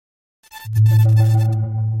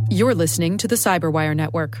You're listening to the Cyberwire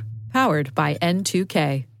Network, powered by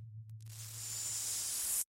N2K.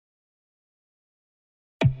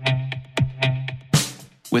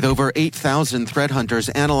 With over 8,000 threat hunters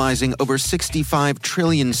analyzing over 65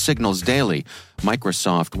 trillion signals daily,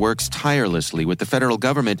 Microsoft works tirelessly with the federal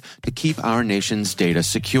government to keep our nation's data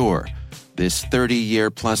secure. This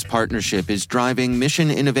 30-year-plus partnership is driving mission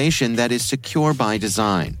innovation that is secure by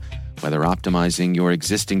design. Whether optimizing your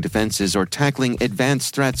existing defenses or tackling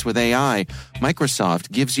advanced threats with AI, Microsoft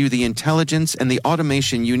gives you the intelligence and the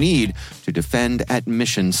automation you need to defend at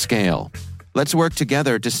mission scale. Let's work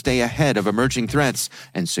together to stay ahead of emerging threats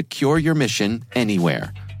and secure your mission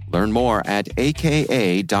anywhere. Learn more at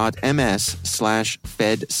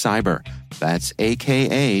aka.ms/fedcyber. That's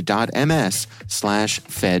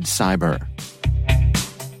aka.ms/fedcyber.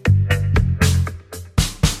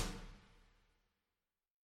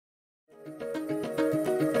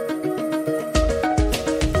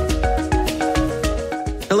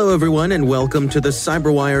 Hello, everyone, and welcome to the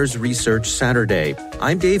CyberWire's Research Saturday.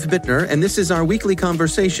 I'm Dave Bittner, and this is our weekly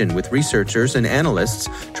conversation with researchers and analysts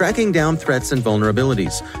tracking down threats and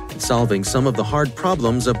vulnerabilities and solving some of the hard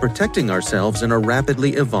problems of protecting ourselves in a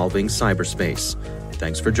rapidly evolving cyberspace.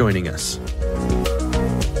 Thanks for joining us.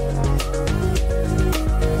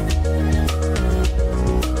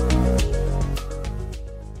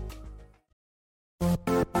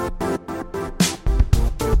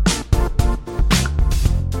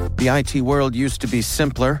 The IT world used to be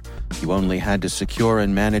simpler. You only had to secure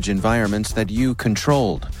and manage environments that you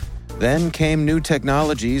controlled. Then came new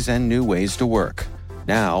technologies and new ways to work.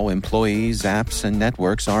 Now, employees, apps, and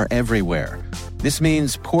networks are everywhere. This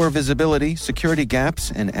means poor visibility, security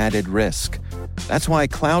gaps, and added risk. That's why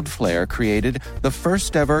Cloudflare created the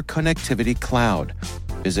first-ever connectivity cloud.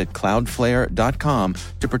 Visit cloudflare.com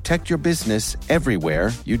to protect your business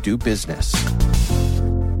everywhere you do business.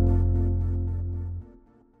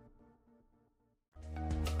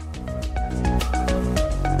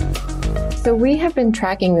 So we have been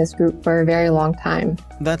tracking this group for a very long time.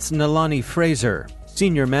 That's Nalani Fraser,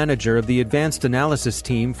 Senior Manager of the Advanced Analysis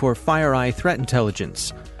Team for FireEye Threat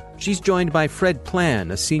Intelligence. She's joined by Fred Plan,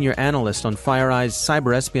 a Senior Analyst on FireEye's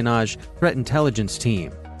Cyber Espionage Threat Intelligence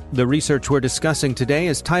Team. The research we're discussing today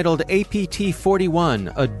is titled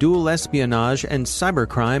APT-41, a Dual Espionage and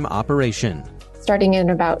Cybercrime Operation. Starting in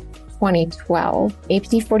about 2012.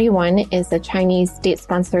 APT-41 is a Chinese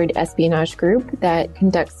state-sponsored espionage group that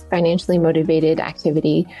conducts financially motivated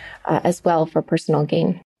activity as well for personal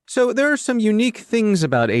gain. So there are some unique things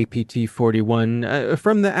about APT-41.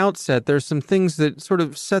 From the outset, there's some things that sort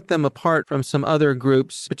of set them apart from some other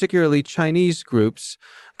groups, particularly Chinese groups.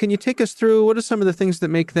 Can you take us through what are some of the things that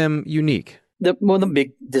make them unique? One of the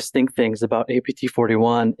big distinct things about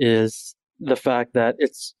APT-41 is the fact that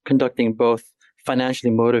it's conducting both financially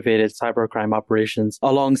motivated cybercrime operations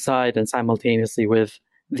alongside and simultaneously with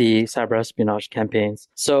the cyber espionage campaigns.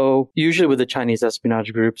 So usually with the Chinese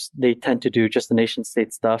espionage groups, they tend to do just the nation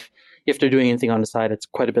state stuff. If they're doing anything on the side, it's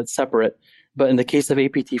quite a bit separate. But in the case of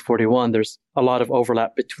APT-41, there's a lot of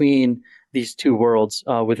overlap between these two worlds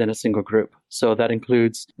within a single group. So that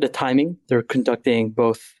includes the timing. They're conducting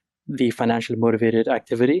both the financially motivated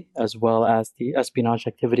activity as well as the espionage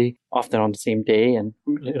activity, often on the same day, and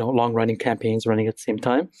long-running campaigns running at the same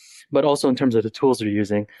time, but also in terms of the tools they're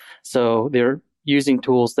using. So they're using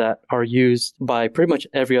tools that are used by pretty much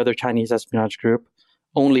every other Chinese espionage group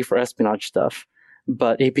only for espionage stuff.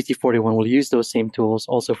 But APT-41 will use those same tools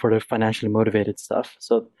also for the financially motivated stuff.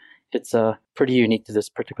 So it's pretty unique to this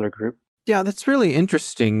particular group. Yeah, that's really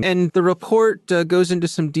interesting. And the report goes into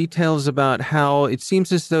some details about how it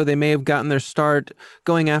seems as though they may have gotten their start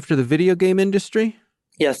going after the video game industry.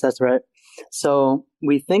 Yes, that's right. So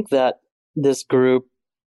we think that this group,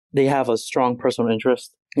 they have a strong personal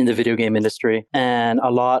interest in the video game industry. And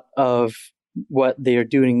a lot of what they are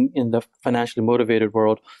doing in the financially motivated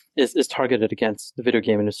world is targeted against the video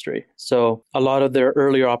game industry. So a lot of their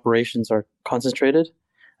earlier operations are concentrated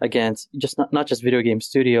against just not just video game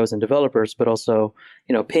studios and developers, but also,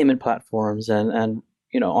 payment platforms and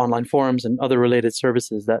online forums and other related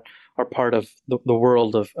services that are part of the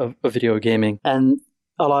world of video gaming. And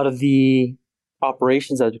a lot of the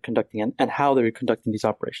operations that they're conducting and how they're conducting these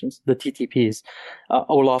operations, the TTPs,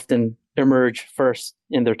 will often emerge first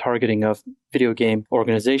in their targeting of video game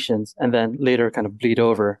organizations and then later kind of bleed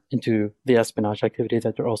over into the espionage activity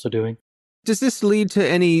that they're also doing. Does this lead to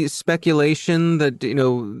any speculation that,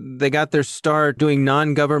 they got their start doing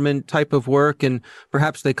non-government type of work and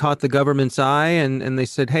perhaps they caught the government's eye and they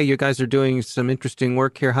said, hey, you guys are doing some interesting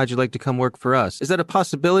work here. How'd you like to come work for us? Is that a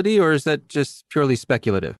possibility or is that just purely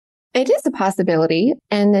speculative? It is a possibility.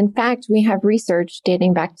 And in fact, we have research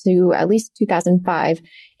dating back to at least 2005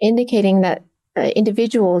 indicating that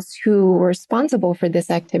individuals who were responsible for this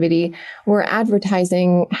activity were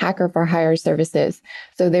advertising hacker for hire services.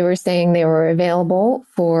 So they were saying they were available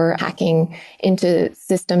for hacking into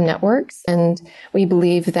system networks. And we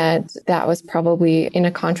believe that that was probably in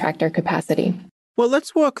a contractor capacity. Well,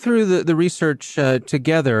 let's walk through the research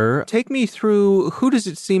together. Take me through, who does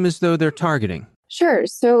it seem as though they're targeting? Sure.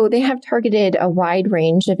 So they have targeted a wide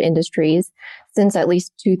range of industries since at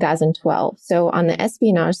least 2012. So on the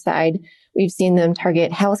espionage side, we've seen them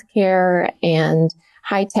target healthcare and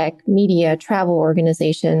high-tech media travel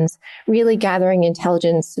organizations, really gathering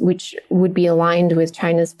intelligence which would be aligned with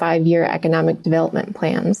China's 5-year economic development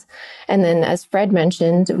plans. And then, as Fred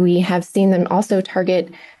mentioned, we have seen them also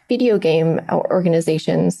target video game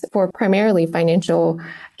organizations for primarily financial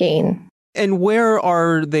gain. And where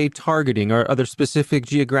are they targeting? Are there specific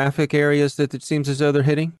geographic areas that it seems as though they're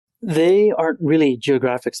hitting? They aren't really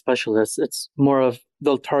geographic specialists. It's more of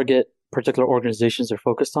they'll target particular organizations they're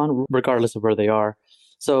focused on, regardless of where they are.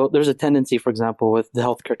 So there's a tendency, for example, with the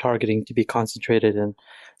healthcare targeting to be concentrated in,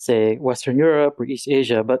 say, Western Europe or East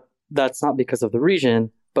Asia, but that's not because of the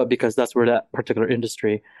region, but because that's where that particular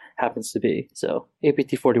industry happens to be. So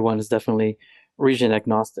APT41 is definitely region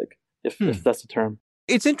agnostic, if that's the term.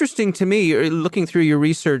 It's interesting to me, looking through your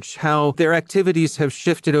research, how their activities have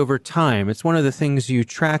shifted over time. It's one of the things you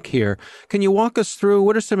track here. Can you walk us through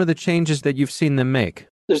what are some of the changes that you've seen them make?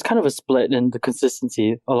 There's kind of a split in the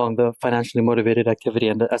consistency along the financially motivated activity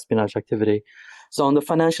and the espionage activity. So on the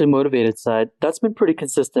financially motivated side, that's been pretty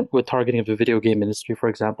consistent with targeting of the video game industry, for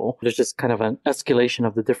example. There's just kind of an escalation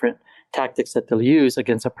of the different tactics that they'll use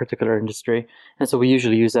against a particular industry. And so we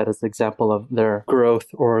usually use that as an example of their growth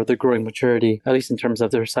or the growing maturity, at least in terms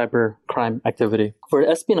of their cyber crime activity. For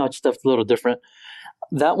espionage stuff, it's a little different.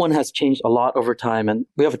 That one has changed a lot over time. And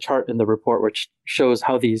we have a chart in the report which shows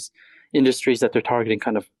how these industries that they're targeting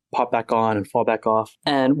kind of pop back on and fall back off.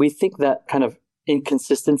 And we think that kind of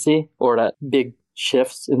inconsistency or that big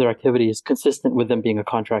shifts in their activity is consistent with them being a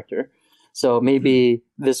contractor. So maybe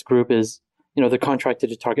this group is, they're contracted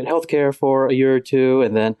to target healthcare for a year or two,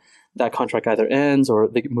 and then that contract either ends or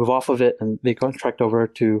they move off of it and they contract over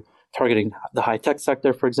to targeting the high-tech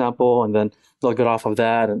sector, for example, and then they'll get off of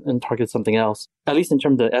that and target something else. At least in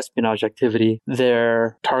terms of espionage activity,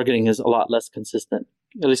 their targeting is a lot less consistent,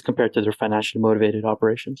 at least compared to their financially motivated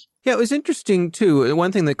operations. Yeah, it was interesting, too.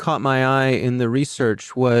 One thing that caught my eye in the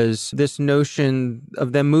research was this notion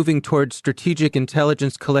of them moving towards strategic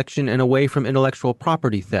intelligence collection and away from intellectual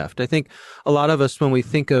property theft. I think a lot of us, when we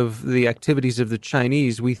think of the activities of the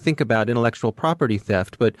Chinese, we think about intellectual property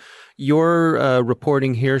theft. But your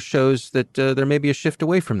reporting here shows that there may be a shift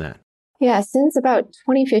away from that. Yeah, since about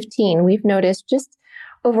 2015, we've noticed just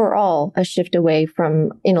overall a shift away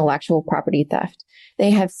from intellectual property theft.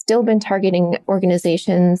 They have still been targeting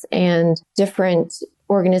organizations and different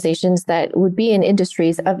organizations that would be in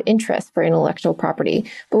industries of interest for intellectual property,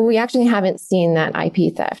 but we actually haven't seen that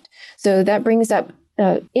IP theft. So that brings up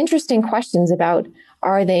interesting questions about,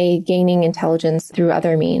 are they gaining intelligence through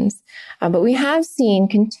other means? But we have seen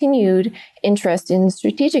continued interest in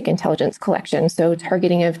strategic intelligence collection. So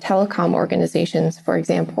targeting of telecom organizations, for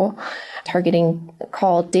example, targeting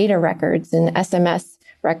call data records and SMS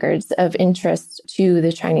records of interest to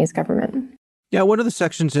the Chinese government. Yeah, one of the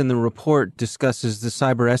sections in the report discusses the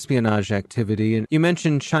cyber espionage activity. And you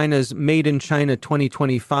mentioned China's Made in China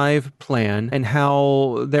 2025 plan and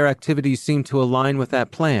how their activities seem to align with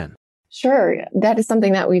that plan. Sure. That is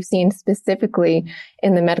something that we've seen specifically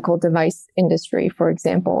in the medical device industry, for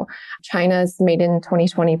example. China's Made in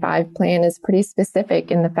 2025 plan is pretty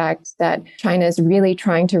specific in the fact that China is really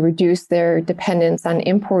trying to reduce their dependence on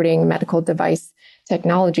importing medical device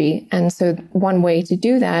technology. And so one way to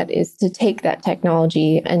do that is to take that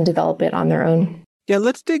technology and develop it on their own. Yeah,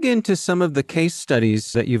 let's dig into some of the case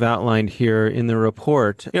studies that you've outlined here in the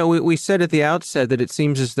report. We said at the outset that it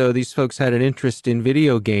seems as though these folks had an interest in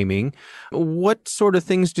video gaming. What sort of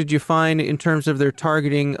things did you find in terms of their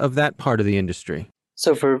targeting of that part of the industry?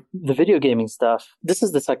 So for the video gaming stuff, this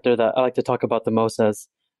is the sector that I like to talk about the most as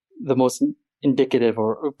the most indicative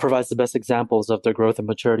or provides the best examples of their growth and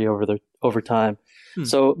maturity over time.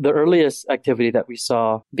 So the earliest activity that we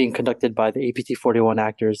saw being conducted by the APT41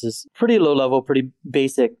 actors is pretty low level, pretty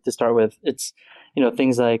basic to start with. It's,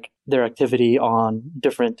 things like their activity on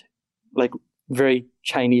different, like very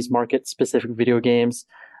Chinese market specific video games,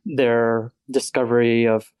 their discovery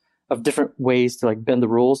of different ways to like bend the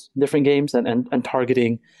rules in different games and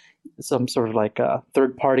targeting some sort of like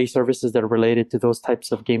third party services that are related to those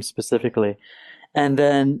types of games specifically. And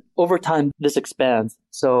then over time, this expands.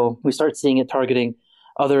 So we start seeing it targeting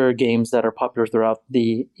other games that are popular throughout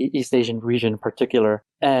the East Asian region in particular.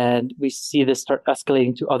 And we see this start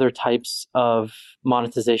escalating to other types of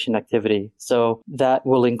monetization activity. So that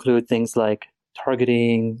will include things like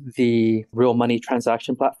targeting the real money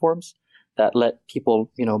transaction platforms that let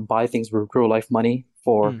people, buy things with real life money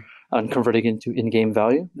for and converting into in-game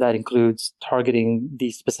value. That includes targeting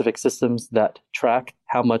the specific systems that track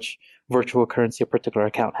how much virtual currency a particular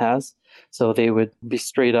account has. So they would be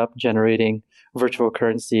straight up generating virtual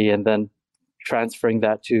currency and then transferring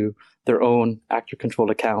that to their own actor-controlled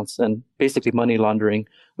accounts and basically money laundering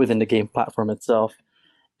within the game platform itself.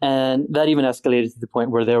 And that even escalated to the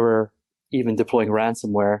point where they were even deploying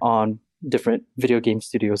ransomware on different video game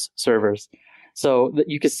studios' servers. So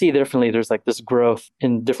you can see definitely there's like this growth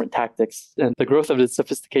in different tactics and the growth of the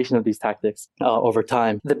sophistication of these tactics over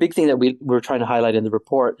time. The big thing that we're trying to highlight in the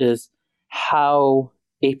report is how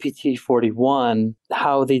APT41,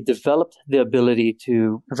 how they developed the ability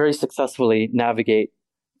to very successfully navigate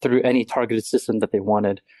through any targeted system that they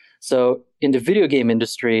wanted. So in the video game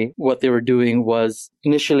industry, what they were doing was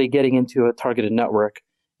initially getting into a targeted network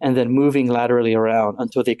and then moving laterally around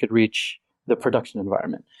until they could reach the production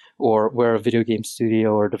environment, or where a video game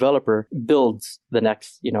studio or developer builds the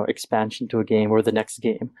next, expansion to a game or the next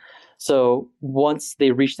game. So once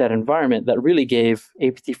they reached that environment, that really gave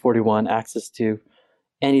APT41 access to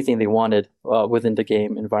anything they wanted within the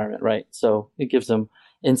game environment, right? So it gives them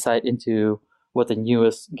insight into what the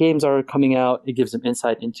newest games are coming out. It gives them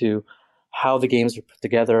insight into how the games are put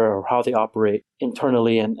together or how they operate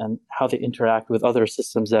internally and how they interact with other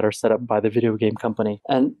systems that are set up by the video game company.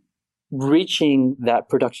 And reaching that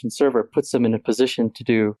production server puts them in a position to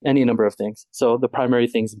do any number of things. So the primary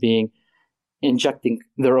things being injecting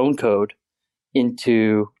their own code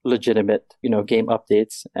into legitimate, game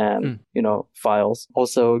updates and, files.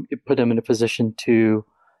 Also, it put them in a position to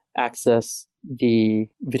access the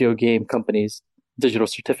video game company's digital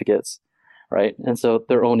certificates, right? And so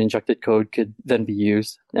their own injected code could then be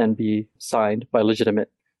used and be signed by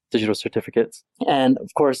legitimate digital certificates. And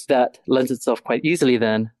of course, that lends itself quite easily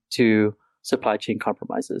then to supply chain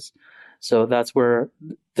compromises. So that's where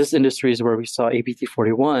this industry is where we saw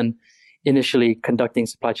APT41 initially conducting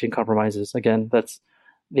supply chain compromises. Again,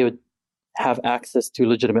 they would have access to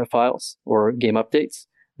legitimate files or game updates.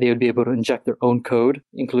 They would be able to inject their own code,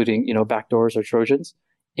 including, backdoors or Trojans,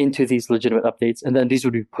 into these legitimate updates. And then these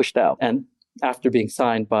would be pushed out. And after being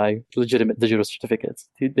signed by legitimate digital certificates,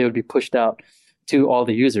 they would be pushed out to all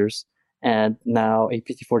the users. And now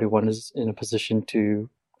APT41 is in a position to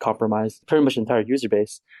compromise pretty much the entire user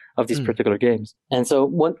base of these particular games. And so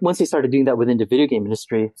once they started doing that within the video game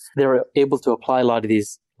industry, they were able to apply a lot of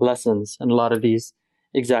these lessons and a lot of these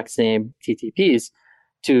exact same TTPs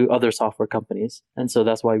to other software companies. And so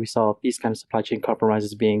that's why we saw these kind of supply chain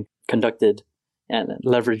compromises being conducted and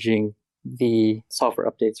leveraging the software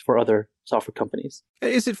updates for other software companies.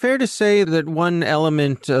 Is it fair to say that one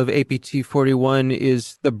element of APT41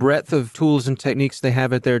 is the breadth of tools and techniques they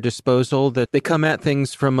have at their disposal, that they come at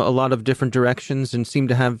things from a lot of different directions and seem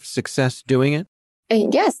to have success doing it?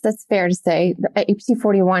 Yes, that's fair to say.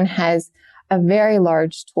 APT41 has a very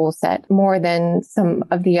large tool set, more than some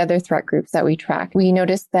of the other threat groups that we track. We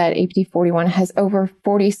noticed that APT41 has over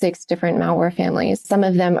 46 different malware families. Some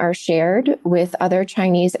of them are shared with other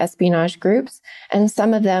Chinese espionage groups, and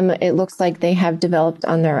some of them, it looks like they have developed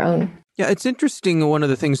on their own. Yeah, it's interesting. One of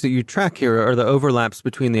the things that you track here are the overlaps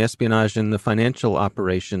between the espionage and the financial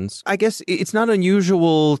operations. I guess it's not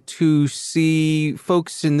unusual to see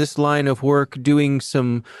folks in this line of work doing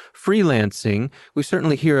some freelancing. We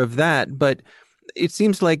certainly hear of that, but it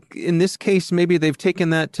seems like in this case, maybe they've taken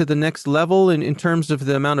that to the next level in terms of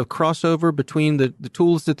the amount of crossover between the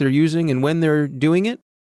tools that they're using and when they're doing it.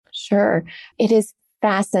 Sure. It is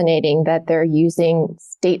fascinating that they're using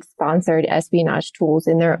state-sponsored espionage tools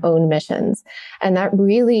in their own missions. And that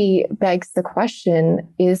really begs the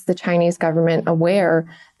question, is the Chinese government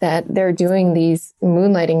aware that they're doing these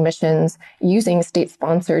moonlighting missions using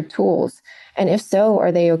state-sponsored tools? And if so,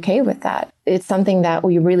 are they okay with that? It's something that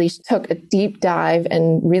we really took a deep dive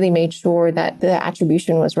and really made sure that the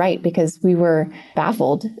attribution was right, because we were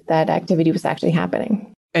baffled that activity was actually happening.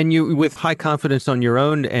 And you, with high confidence on your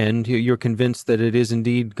own end, you're convinced that it is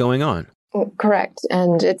indeed going on. Correct.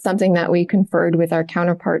 And it's something that we conferred with our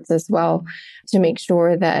counterparts as well to make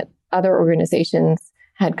sure that other organizations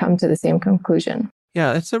had come to the same conclusion.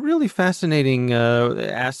 Yeah, it's a really fascinating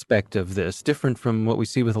aspect of this, different from what we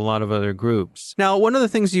see with a lot of other groups. Now, one of the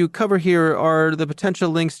things you cover here are the potential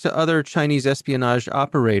links to other Chinese espionage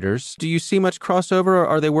operators. Do you see much crossover, or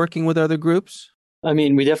are they working with other groups? I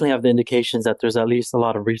mean, we definitely have the indications that there's at least a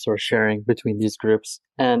lot of resource sharing between these groups.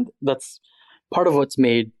 And that's part of what's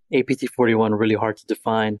made APT 41 really hard to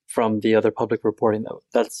define from the other public reporting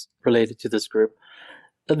that's related to this group.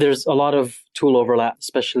 There's a lot of tool overlap,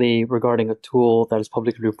 especially regarding a tool that is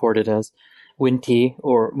publicly reported as WinT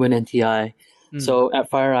or WinNTI. So at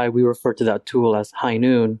FireEye, we refer to that tool as High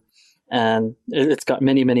Noon, and it's got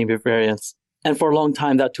many, many variants. And for a long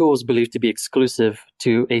time, that tool was believed to be exclusive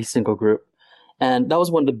to a single group. And that was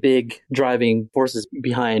one of the big driving forces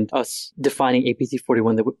behind us defining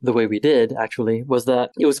APT41 the way we did, actually, was that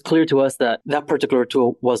it was clear to us that that particular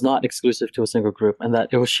tool was not exclusive to a single group and that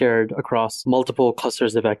it was shared across multiple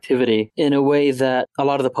clusters of activity in a way that a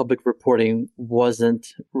lot of the public reporting wasn't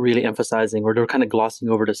really emphasizing, or they were kind of glossing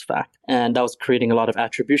over this fact. And that was creating a lot of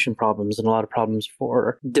attribution problems and a lot of problems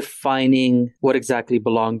for defining what exactly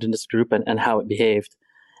belonged in this group and how it behaved.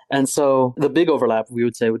 And so the big overlap, we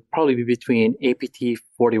would say, would probably be between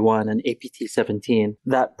APT41 and APT17.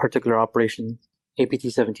 That particular operation,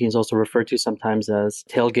 APT17, is also referred to sometimes as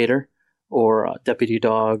Tailgater or Deputy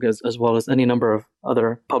Dog, as well as any number of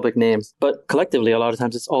other public names. But collectively, a lot of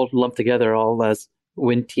times it's all lumped together all as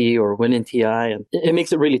WinT or WinNTI, and it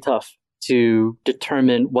makes it really tough to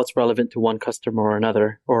determine what's relevant to one customer or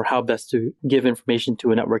another, or how best to give information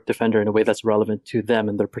to a network defender in a way that's relevant to them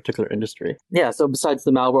and their particular industry. Yeah, so besides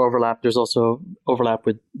the malware overlap, there's also overlap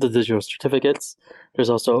with the digital certificates.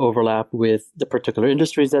 There's also overlap with the particular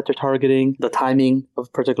industries that they're targeting, the timing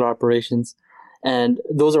of particular operations. And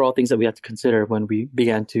those are all things that we had to consider when we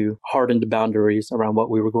began to harden the boundaries around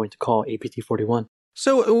what we were going to call APT41.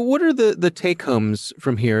 So what are the take-homes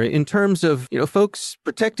from here in terms of, folks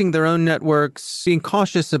protecting their own networks, being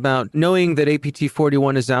cautious about knowing that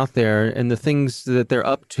APT41 is out there and the things that they're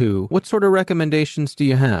up to? What sort of recommendations do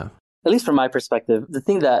you have? At least from my perspective, the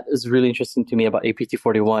thing that is really interesting to me about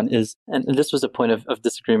APT41 is, and this was a point of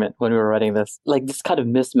disagreement when we were writing this, like this kind of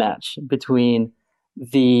mismatch between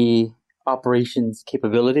the operations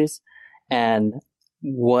capabilities and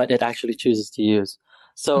what it actually chooses to use.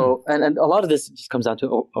 So, and a lot of this just comes down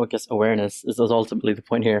to, I guess, awareness is ultimately the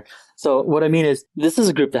point here. So what I mean is, this is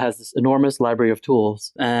a group that has this enormous library of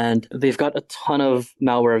tools, and they've got a ton of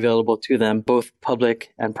malware available to them, both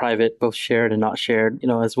public and private, both shared and not shared,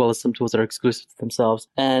 as well as some tools that are exclusive to themselves.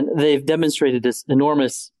 And they've demonstrated this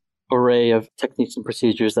enormous array of techniques and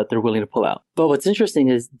procedures that they're willing to pull out. But what's interesting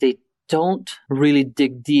is they don't really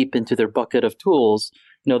dig deep into their bucket of tools.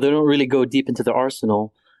 They don't really go deep into their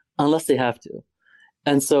arsenal unless they have to.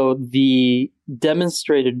 And so the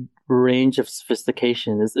demonstrated range of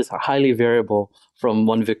sophistication is highly variable from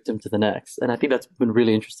one victim to the next. And I think that's been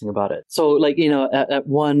really interesting about it. So at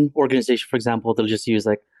one organization, for example, they'll just use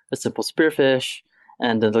like a simple spearfish,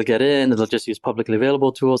 and then they'll get in and they'll just use publicly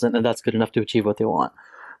available tools, and that's good enough to achieve what they want.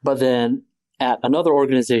 But then at another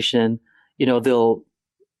organization, they'll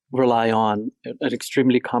rely on an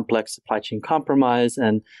extremely complex supply chain compromise,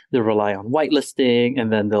 and they'll rely on whitelisting,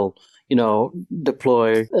 and then they'll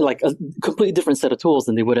deploy like a completely different set of tools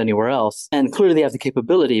than they would anywhere else. And clearly they have the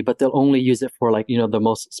capability, but they'll only use it for the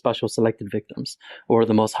most special selected victims or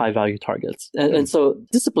the most high value targets. And so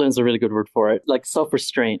discipline is a really good word for it, like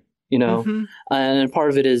self-restraint, and part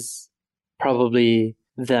of it is probably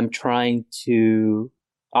them trying to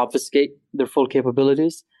obfuscate their full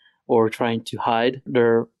capabilities or trying to hide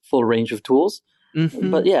their full range of tools.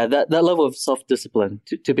 But yeah, that level of self-discipline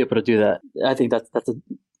to be able to do that, I think that's a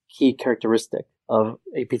key characteristic of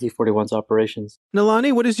APT41's operations.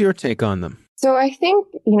 Nalani, what is your take on them? So I think,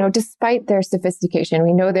 despite their sophistication,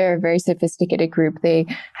 we know they're a very sophisticated group. They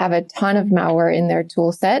have a ton of malware in their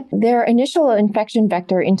tool set. Their initial infection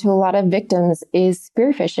vector into a lot of victims is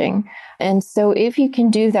spearphishing. And so if you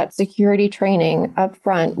can do that security training up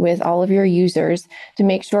front with all of your users to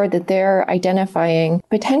make sure that they're identifying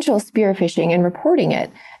potential spearphishing and reporting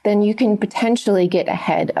it, then you can potentially get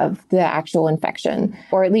ahead of the actual infection,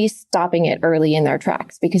 or at least stopping it early in their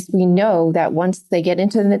tracks, because we know that once they get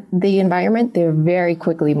into the environment, they're very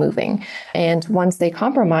quickly moving. And once they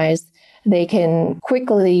compromise, they can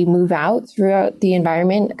quickly move out throughout the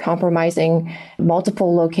environment, compromising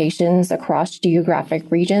multiple locations across geographic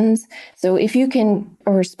regions. So if you can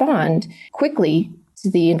respond quickly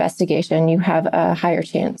to the investigation, you have a higher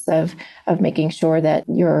chance of making sure that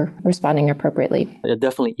you're responding appropriately. It's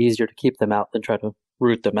definitely easier to keep them out than try to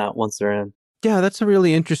root them out once they're in. Yeah, that's a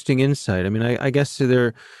really interesting insight. I mean, I guess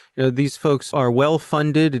these folks are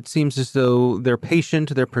well-funded. It seems as though they're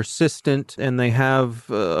patient, they're persistent, and they have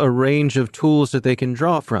a range of tools that they can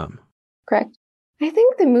draw from. Correct. I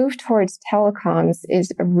think the move towards telecoms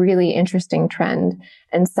is a really interesting trend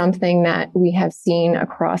and something that we have seen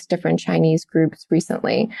across different Chinese groups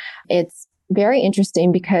recently. It's very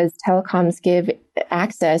interesting because telecoms give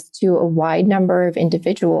access to a wide number of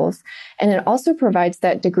individuals. And it also provides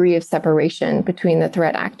that degree of separation between the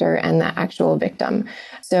threat actor and the actual victim.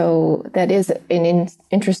 So that is an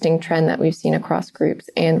interesting trend that we've seen across groups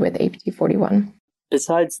and with APT41.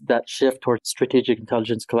 Besides that shift towards strategic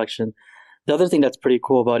intelligence collection, the other thing that's pretty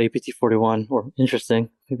cool about APT41, or interesting,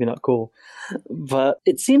 maybe not cool, but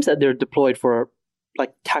it seems that they're deployed for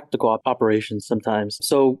like tactical operations sometimes.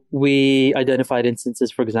 So we identified instances,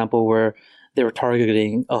 for example, where they were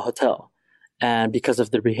targeting a hotel. And because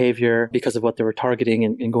of their behavior, because of what they were targeting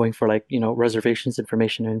and going for reservations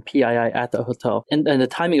information and PII at the hotel. And the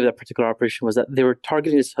timing of that particular operation was that they were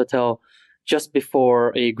targeting this hotel just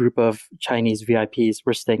before a group of Chinese VIPs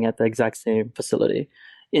were staying at the exact same facility,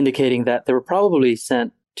 indicating that they were probably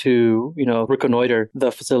sent to, reconnoiter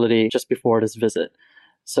the facility just before this visit.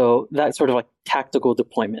 So that sort of like tactical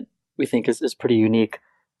deployment, we think is pretty unique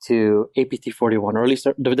to APT41, or at least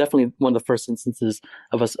definitely one of the first instances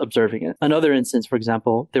of us observing it. Another instance, for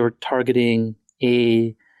example, they were targeting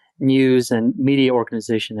a news and media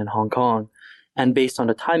organization in Hong Kong. And based on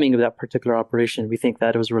the timing of that particular operation, we think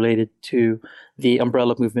that it was related to the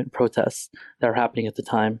umbrella movement protests that were happening at the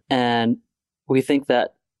time. And we think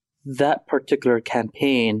that that particular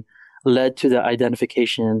campaign led to the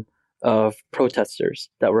identification of protesters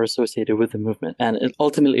that were associated with the movement. And it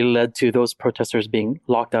ultimately led to those protesters being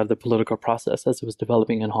locked out of the political process as it was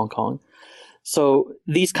developing in Hong Kong. So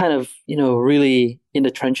these kind of, really in the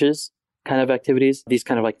trenches kind of activities, these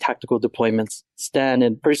kind of like tactical deployments stand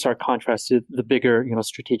in pretty stark contrast to the bigger,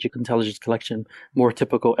 strategic intelligence collection, more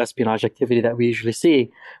typical espionage activity that we usually see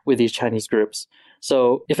with these Chinese groups.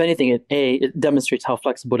 So if anything, it demonstrates how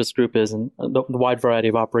flexible this group is and the wide variety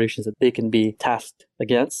of operations that they can be tasked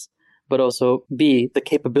against. But also B, the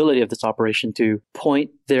capability of this operation to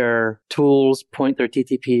point their tools, point their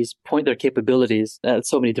TTPs, point their capabilities at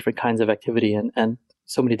so many different kinds of activity and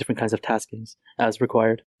so many different kinds of taskings as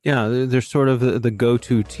required. Yeah, they're sort of the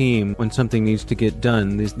go-to team when something needs to get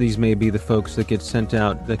done. These may be the folks that get sent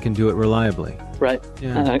out that can do it reliably. Right,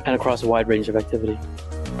 yeah. And across a wide range of activity.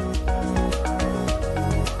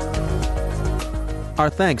 Our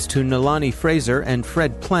thanks to Nalani Fraser and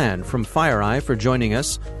Fred Plan from FireEye for joining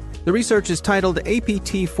us. The research is titled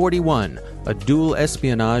APT41, a dual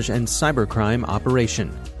espionage and cybercrime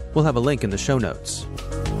operation. We'll have a link in the show notes.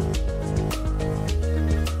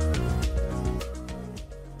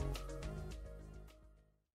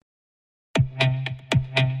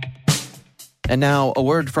 And now, a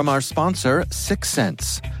word from our sponsor,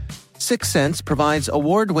 Syxsense. Syxsense provides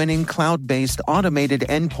award-winning cloud-based automated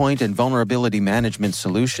endpoint and vulnerability management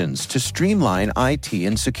solutions to streamline IT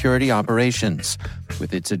and security operations.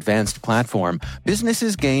 With its advanced platform,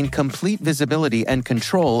 businesses gain complete visibility and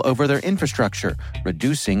control over their infrastructure,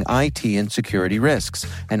 reducing IT and security risks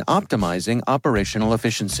and optimizing operational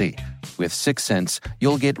efficiency. With Syxsense,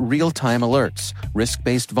 you'll get real-time alerts,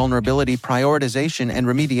 risk-based vulnerability prioritization and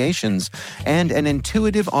remediations, and an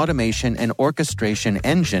intuitive automation and orchestration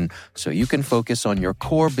engine so you can focus on your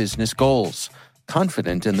core business goals,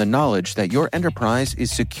 confident in the knowledge that your enterprise is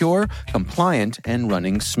secure, compliant, and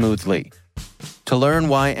running smoothly. To learn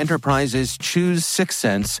why enterprises choose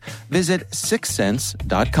Syxsense, visit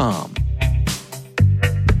syxsense.com.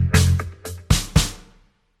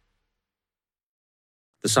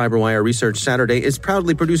 The CyberWire Research Saturday is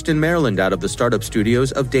proudly produced in Maryland out of the startup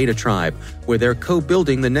studios of Data Tribe, where they're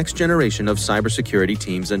co-building the next generation of cybersecurity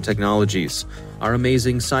teams and technologies. Our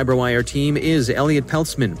amazing CyberWire team is Elliot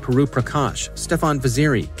Peltzman, Puru Prakash, Stefan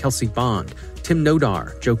Vaziri, Kelsey Bond, Tim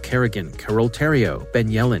Nodar, Joe Kerrigan, Carol Terrio, Ben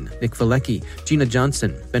Yellen, Nick Valecki, Gina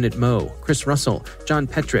Johnson, Bennett Moe, Chris Russell, John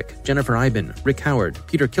Petrick, Jennifer Iben, Rick Howard,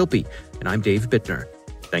 Peter Kilpie, and I'm Dave Bittner.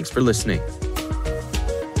 Thanks for listening.